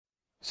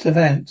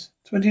Savant,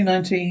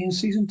 2019,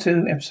 Season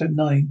 2, Episode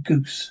 9,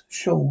 Goose,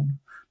 Sean.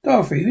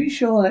 Dorothy, are you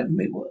sure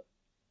what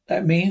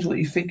that means what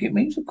you think it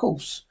means? Of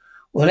course.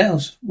 What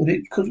else could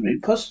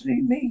it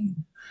possibly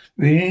mean?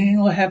 Really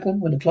what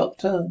happened when the clock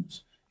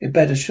turns? It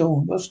better,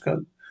 Sean,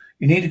 Roscoe.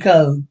 You need to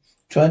go.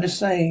 Trying to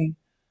say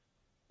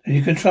that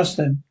you can trust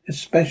them. It's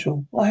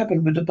special. What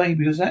happened with the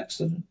baby was an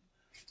accident.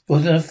 It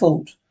wasn't her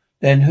fault.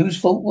 Then whose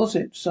fault was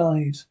it?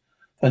 Sighs.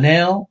 For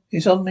now,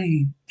 it's on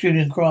me.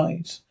 Julian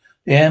cries.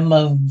 The air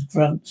moans,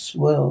 grunts,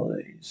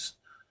 whirls.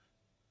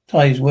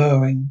 Tides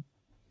whirring.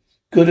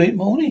 Good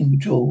morning,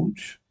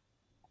 George.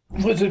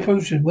 What's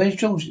approaching? Where's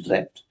George? He's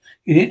left.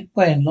 You did?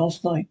 When?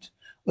 Last night.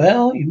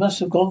 Well, you must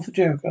have gone for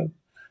Jericho.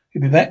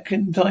 He'll be back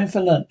in time for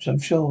lunch, I'm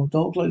sure.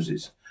 Door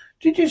closes.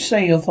 Did you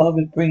say your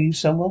father was bringing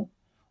someone?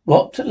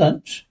 What, to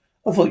lunch?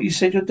 I thought you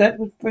said your dad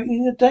was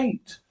bringing a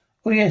date.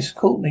 Oh yes,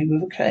 Courtney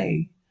with a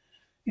K.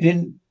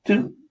 You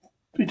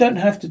we don't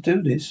have to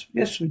do this.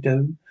 Yes, we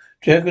do.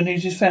 Jericho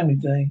needs his family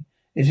day.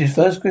 It's his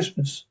first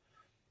Christmas.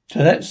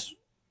 So that's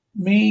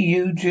me,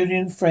 you,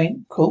 Julian,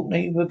 Frank,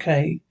 Courtney, with a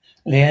K.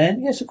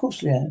 Leanne? Yes, of course,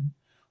 Leanne.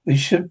 We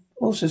should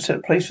also set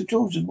a place for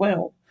George as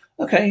well.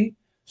 Okay,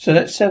 so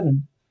that's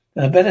 7.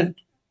 Then I better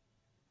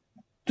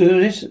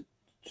do this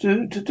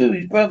to do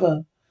his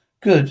brother.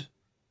 Good.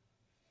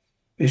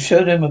 We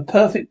showed him a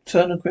perfect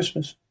turn of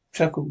Christmas.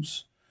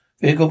 Chuckles.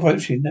 Vehicle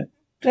approaching.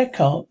 They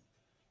can't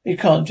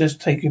just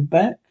take him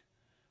back.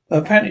 But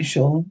apparently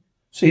Sean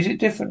sees it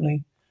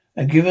differently.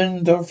 And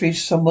given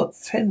Dorothy's somewhat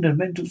tender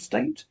mental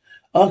state,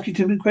 asking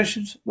too many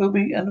questions will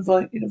be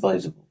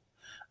inadvisable.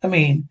 I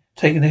mean,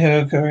 taking the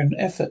heroic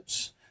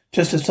efforts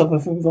just to stop her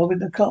from involving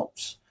the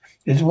cops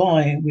is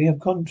why we have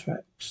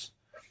contracts.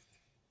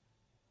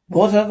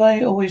 What have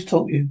they always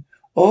taught you?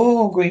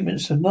 Oral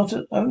agreements are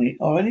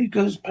only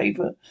good as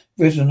paper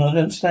written. I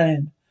don't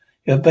stand.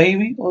 Your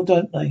baby or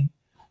don't they?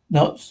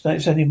 Not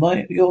that's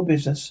only your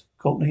business,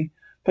 Courtney.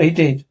 They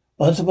did.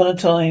 Once upon a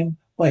time.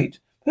 Wait.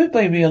 Whose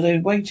baby are they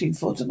waiting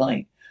for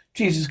tonight?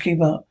 Jesus,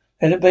 keep up.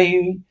 They had a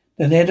baby,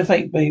 then they had a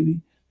fake baby.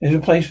 There's a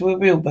place for a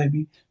real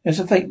baby. There's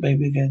a fake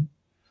baby again.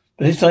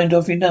 But this time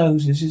Dorothy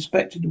knows is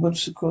expecting the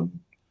Woodsuckon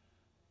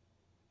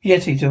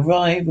Yeti to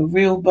arrive, a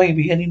real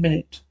baby any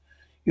minute.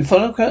 You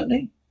follow,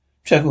 Courtney?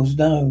 Chuckles,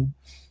 no.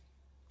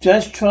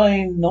 Just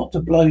trying not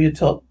to blow your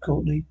top,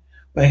 Courtney.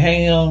 We're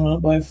hanging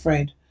on by a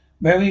thread.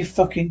 Merry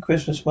fucking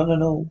Christmas, one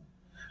and all.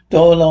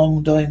 Door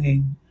alarm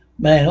dinging.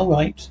 Man, all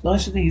right.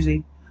 Nice and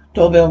easy.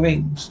 Doorbell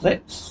rings.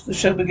 Let's the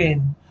show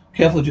begin.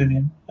 Careful,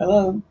 Julian.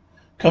 Hello.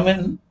 Come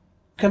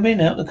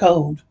in out the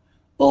cold.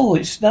 Oh,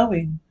 it's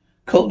snowing.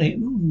 Courtney,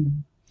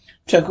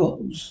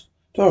 Chuckles.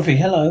 Dorothy,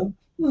 hello.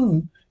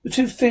 You're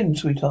too thin,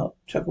 sweetheart.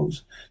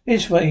 Chuckles.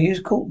 This way,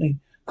 here's Courtney.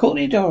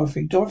 Courtney,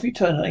 Dorothy. Dorothy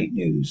Turner, 8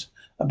 News.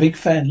 A big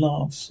fan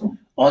laughs.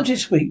 Aren't you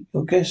sweet?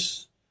 Your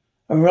guests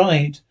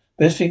arrived.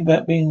 Best thing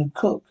about being a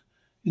cook.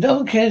 No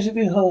one cares if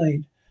you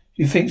hide.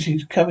 You think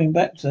she's coming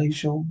back today,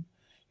 Sean?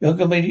 Your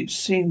uncle made it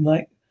seem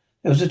like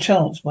there was a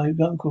chance my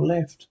uncle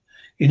left.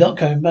 He's not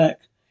coming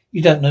back.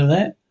 You don't know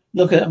that?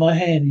 Look at my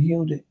hand. He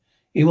healed it.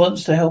 He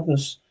wants to help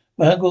us.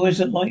 My uncle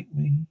isn't like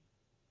me.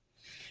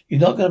 You're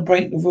not going to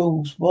break the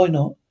rules. Why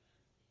not?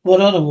 What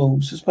are the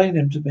rules? Explain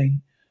them to me.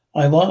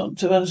 I want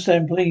to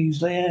understand,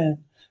 please, Leanne.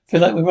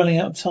 Feel like we're running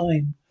out of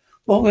time.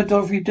 What will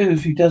Dorothy do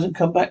if he doesn't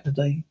come back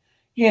today?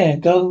 Yeah,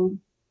 go.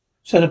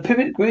 So the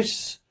pivot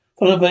Gris,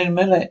 followed by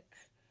Melek,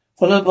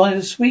 followed by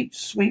the sweet,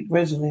 sweet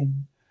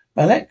Rosalind.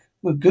 Malek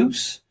with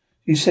Goose.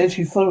 She said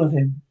she followed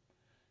him.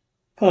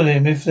 Followed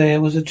him if there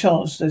was a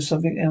chance there's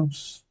something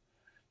else.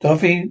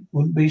 Dorothy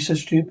wouldn't be so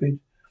stupid.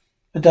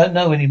 I don't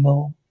know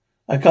anymore.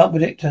 I can't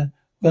predict her.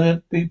 I'm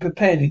gonna be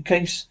prepared in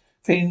case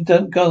things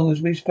don't go as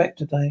we expect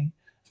today.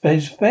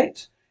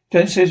 Expect? You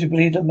don't seriously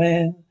believe the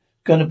man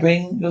gonna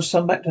bring your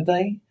son back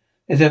today?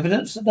 There's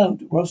evidence to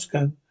note,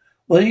 Roscoe.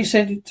 Well, you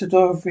said it to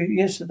Dorothy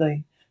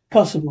yesterday.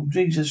 Possible.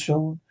 Jesus,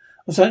 Sean.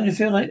 I'm starting to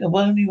feel like the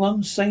only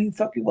one sane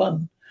fucking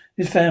one.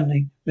 His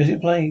family, as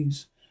it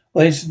plays.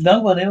 Well, it's no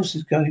one else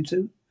is going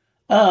to.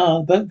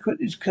 Don't quit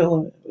this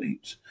cool.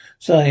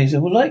 Says, I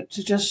would like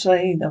to just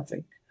say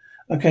nothing.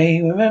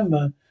 Okay,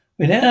 remember,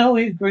 we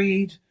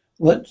agreed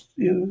what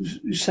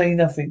you say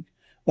nothing.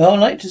 Well, I'd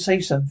like to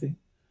say something.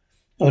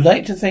 I would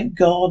like to thank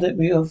God that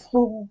we are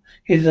all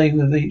here today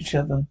with each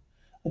other.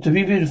 And to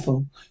be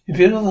beautiful. A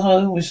beautiful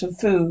home with some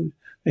food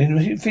we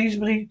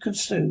feasibly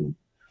consume.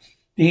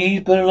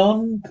 These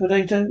bouillon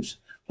potatoes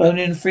flown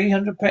in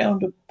 £300 a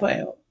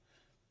pound.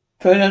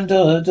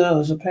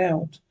 $300 a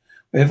pound.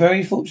 We're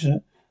very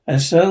fortunate,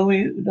 and so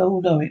we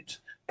all know it.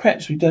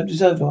 Perhaps we don't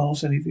deserve to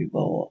ask anything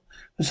more,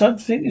 but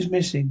something is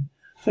missing.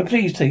 So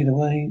please take it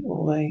away.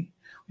 We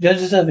don't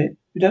deserve it.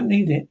 We don't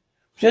need it.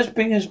 Just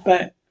bring us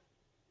back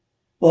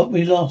what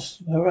we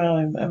lost. Hurrah,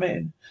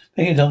 amen.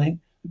 Thank you, darling.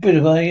 A bit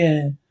of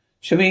yeah.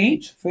 Shall we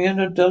eat?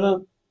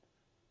 $300,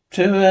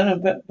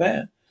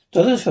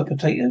 $200 for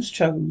potatoes?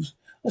 Chuckles.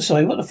 I'm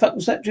sorry, what the fuck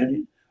was that,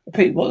 Julian?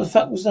 Repeat, what the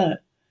fuck was that?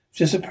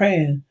 Just a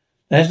prayer.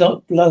 Let's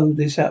not blow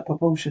this out of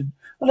proportion.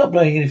 I'm not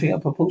blowing anything out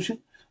of proportion.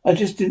 I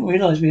just didn't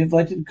realize we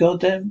invited the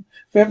goddamn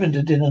Reverend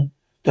to dinner.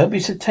 Don't be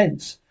so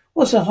tense.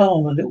 What's the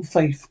harm, a little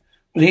faith?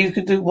 Believe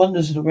can do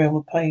wonders in the realm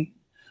of pain.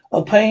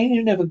 Of pain,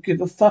 you never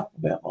give a fuck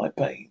about my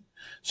pain.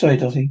 Sorry,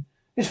 Dottie.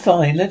 It's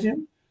fine.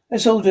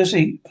 Let's all just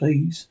eat,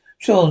 please.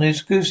 Sean,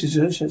 this goose is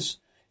delicious.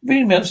 It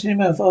really melts in your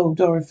mouth. Oh,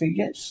 Dorothy,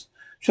 yes.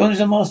 Sean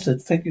is a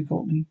mustard. Thank you,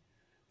 Courtney.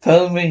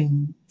 Phone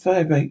ring.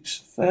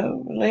 Vibrates.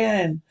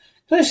 Leanne,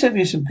 can I send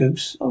you some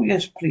goose? Oh,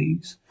 yes,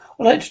 please.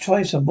 I'd like to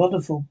try some.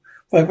 Wonderful.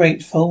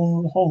 Vibrates.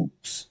 Phone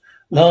honks.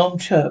 Alarm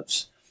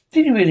chirps.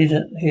 Did you really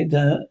hear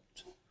that?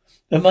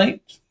 That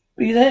might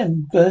be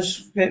them.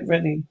 Gus, get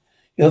ready.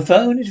 Your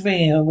phone is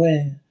ringing,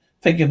 aware.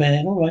 Thank you,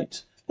 man. All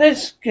right.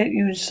 Let's get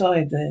you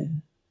inside there.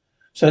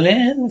 So,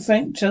 Leanne,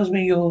 Frank tells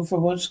me you're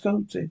from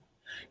Wisconsin.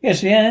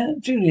 Yes, yeah,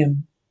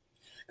 Julian.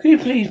 Could you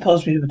please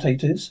pass me the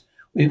potatoes?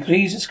 Will you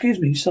please excuse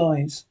me,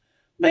 sighs.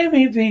 May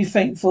we be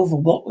thankful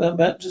for what we're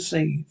about to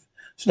see.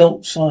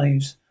 Snort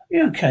sighs. Are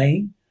you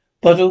okay?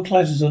 Bottle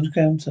clatters on the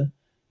counter.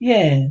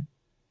 Yeah.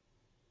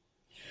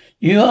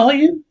 Are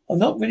you? I'm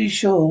not really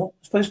sure.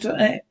 I'm supposed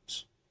to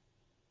act.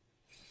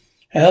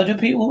 How do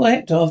people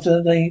act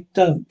after they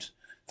don't?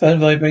 Phone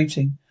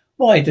vibrating.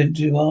 Why didn't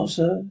you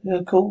answer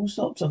your calls?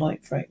 Not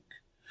tonight, Frank.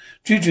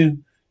 Juju,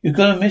 you're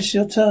gonna miss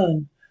your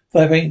turn.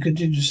 Vibrating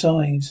continuous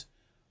sighs.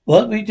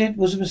 What we did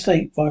was a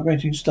mistake.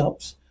 Vibrating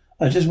stops.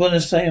 I just want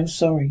to say I'm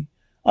sorry.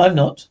 I'm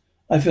not.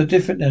 I feel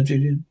different now,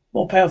 Julian.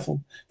 More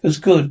powerful. Feels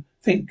good.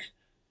 Think.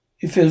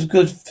 It feels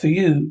good for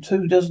you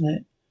too, doesn't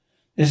it?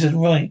 This isn't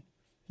right.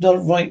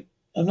 Not right.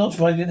 I'm not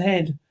right in the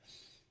head.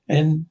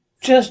 And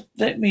just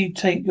let me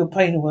take your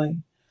pain away.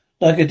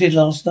 Like I did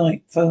last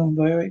night. Phone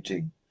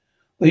vibrating.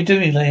 What are you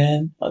doing,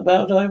 Leanne?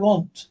 About what I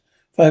want.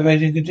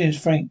 Vibrating continues.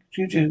 Frank.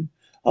 Juju.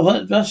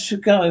 Must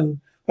should go.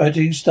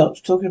 Vibrating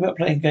stops. Talking about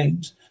playing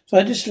games. So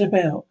I just slip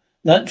out.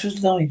 Lunch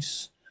was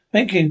nice.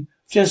 Thank you.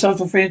 Just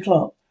after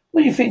 3:00.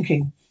 What are you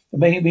thinking?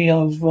 Maybe I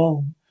was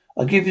wrong.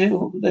 I'll give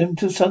you them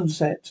till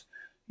sunset.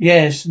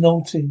 Yes,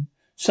 snorting.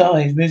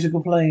 Sighs.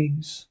 Musical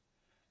plays.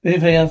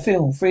 Play a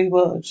film. 3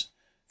 words.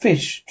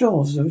 Fish.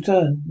 Jaws. The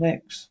return.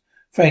 Next.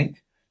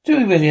 Frank. Do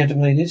we really have to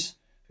play this?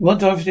 You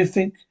want Dorothy to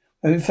think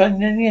we're fun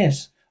then?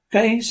 Yes.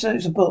 Okay, so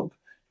it's a book.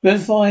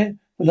 Verified,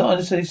 but not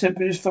understanding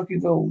separate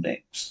fucking rule.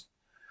 Next.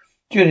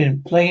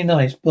 Julian. Playing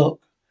nice.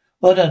 Book.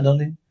 Well done,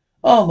 darling.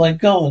 Oh my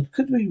god.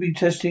 Could we be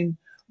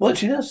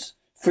watching us?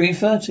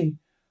 3:30.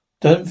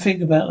 Don't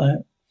think about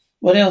that.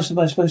 What else am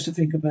I supposed to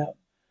think about?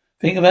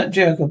 Think about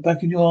Jericho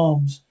back in your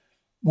arms.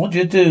 What do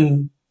you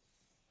do?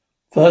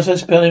 First I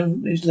spell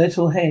him his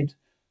little head.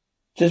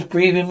 Just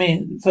breathe him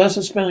in. First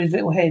I spell his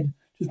little head.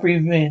 Just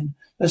breathe him in.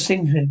 Let's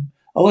sing to him.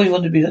 I always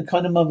wanted to be that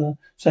kind of mother,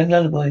 saying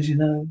lullabies, you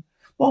know.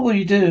 What will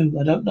you do?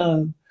 I don't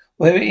know.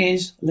 Where it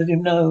is, let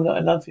him know that I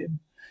love him.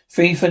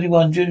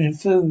 3:31, Julian,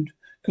 food.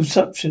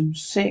 Consumption,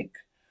 sick.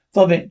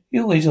 Vomit.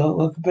 You always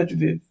are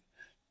competitive.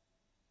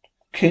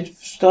 Kid,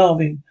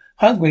 starving.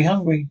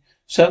 Hungry.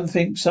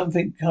 Something,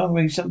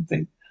 hungry,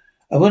 something.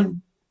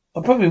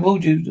 I probably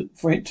willed you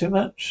for it too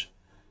much.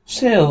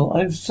 Still,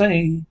 I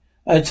say,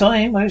 at a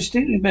time, I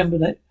distinctly remember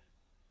that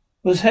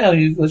was how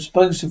you were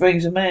supposed to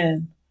raise a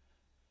man.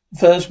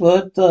 First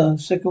word, the.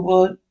 Second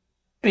word,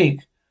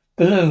 big.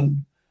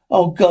 Balloon.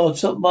 Oh God,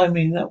 stop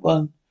miming that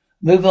one.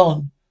 Move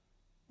on.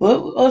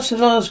 What's the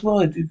last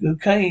word? You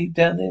okay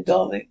down there,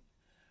 darling?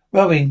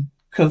 Rubbing.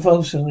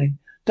 Convulsively.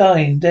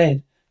 Dying.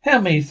 Dead. How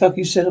many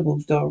fucking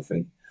syllables,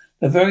 Dorothy?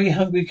 The very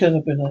hungry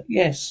caterpillar.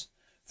 Yes.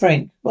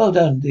 Frank. Well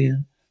done,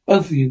 dear.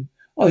 Both of you.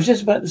 I was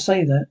just about to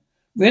say that.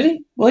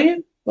 Really? Were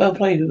you? Well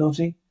played,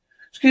 Lottie.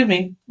 Excuse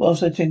me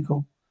whilst I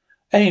tinkle.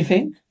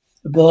 Anything?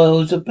 The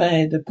boys are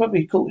bad. They're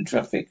probably caught in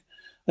traffic.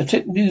 I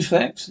check the news for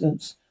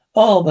accidents.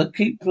 Oh, but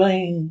keep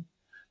playing.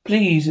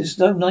 Please, it's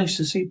so nice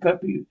to see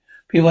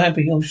people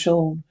happy. Oh,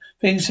 Sean,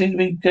 things seem to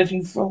be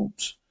getting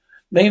fraught.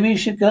 Maybe you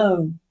should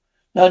go.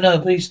 No,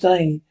 please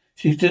stay.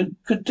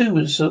 Could do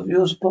with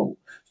your support.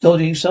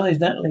 Nodding sighs,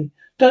 Natalie.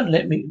 Don't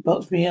let me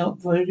box me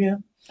out,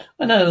 Julia.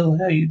 I know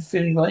how you're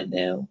feeling right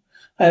now.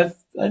 I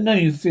know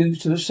you refuse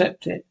to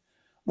accept it.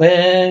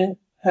 Where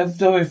have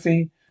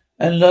Dorothy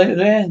and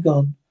Leanne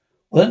gone?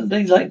 Wouldn't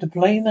they like to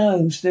play?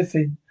 No,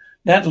 sniffing.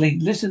 Natalie,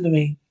 listen to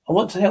me. I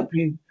want to help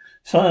you.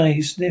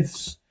 Sighs,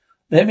 sniffs.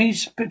 Let me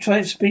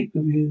try to speak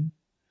with you.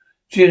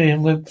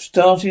 Julian, we're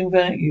starting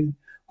without you.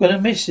 We're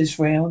gonna miss this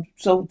round.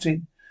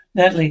 Salting.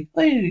 Natalie,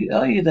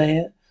 are you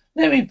there?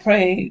 Let me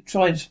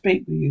try to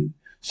speak with you.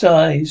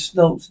 Sighs,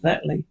 snorts,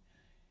 Natalie.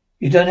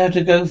 You don't have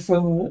to go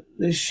through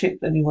this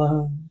shit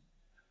anymore.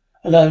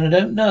 Alone, I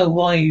don't know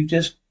why you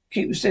just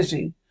keep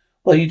insisting.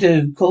 Well, you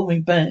do. Call me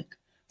back.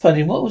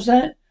 Funny, what was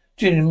that?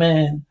 Junior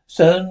man.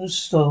 Stone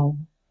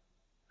storm.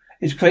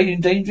 It's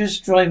creating dangerous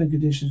driving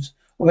conditions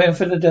around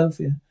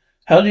Philadelphia.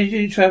 How did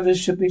you travelers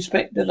should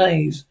expect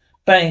delays?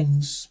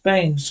 Bangs,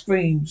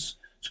 screams.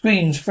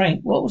 Screams,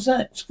 Frank. What was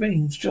that?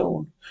 Screams,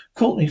 Sean.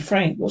 Courtney,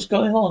 Frank. What's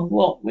going on?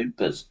 What?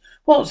 Whimpers.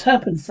 What's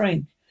happened,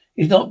 Frank?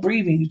 He's not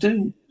breathing.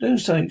 Do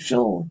so,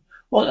 Sean.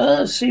 What?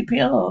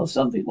 CPR.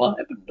 Something. What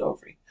happened,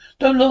 Dorothy?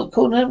 Don't look.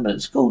 Call an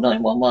ambulance. Call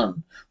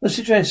 911. What's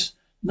the address?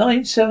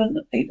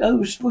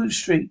 9780 Spruce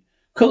Street.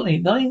 Courtney,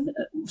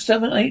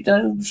 978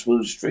 down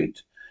Spruce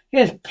Street.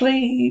 Yes,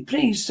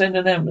 please send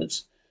an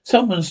ambulance.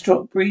 Someone's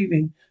stopped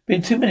breathing.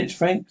 Been 2 minutes,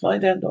 Frank. Lie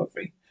down,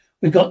 Dorothy.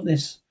 We got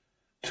this.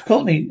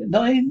 Courtney,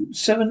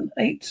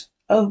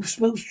 9780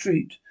 Spruce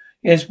Street.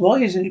 Yes,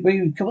 why isn't he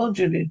breathing? Come on,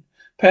 Julian.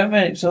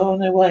 Paramedics are on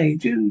their way.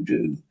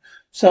 Juju.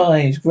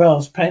 Sighs,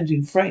 grasp,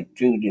 panting. Frank,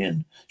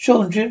 Julian.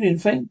 Sean, Julian,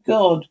 thank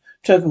God.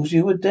 Chuckles,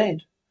 you were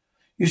dead.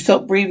 You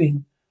stopped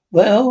breathing.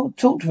 Well,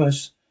 talk to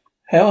us.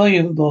 How are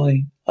you,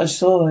 boy? I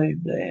saw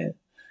him there.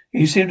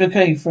 You seemed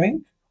okay,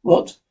 Frank.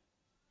 What?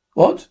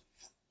 What?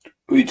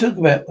 Who are you talking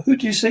about? Who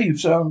do you see?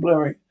 Siren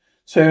blurring.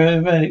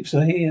 Paramedics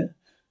are here.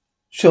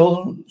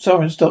 Sean,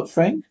 Siren stopped,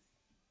 Frank.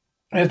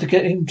 I have to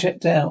get him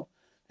checked out.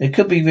 There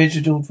could be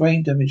residual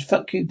brain damage.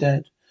 Fuck you,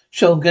 Dad.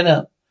 Sean, get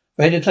up.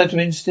 Radioactive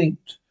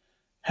instinct.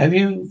 Have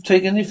you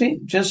taken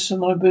anything? Just some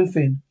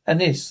ibuprofen.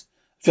 And this.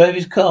 Drive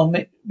his car.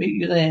 Meet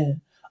you there.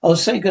 I'll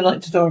say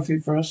goodnight to Dorothy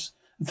for us.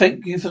 And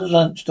thank you for the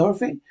lunch,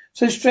 Dorothy.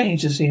 So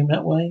strange to see him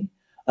that way.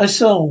 I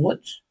saw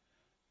what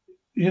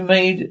you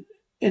made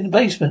in the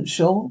basement,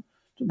 Sean.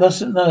 You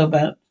mustn't know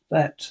about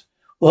that.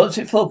 What's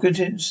it for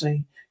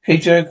contingency? In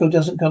case Jericho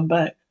doesn't come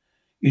back.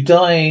 You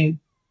die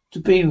to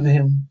be with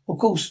him. Of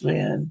course,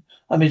 Leanne.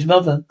 I'm his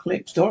mother.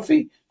 Clicks.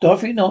 Dorothy?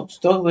 Dorothy nods.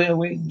 Don't wear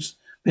wings.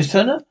 Miss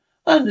Turner?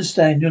 I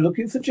understand you're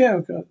looking for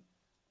Jericho.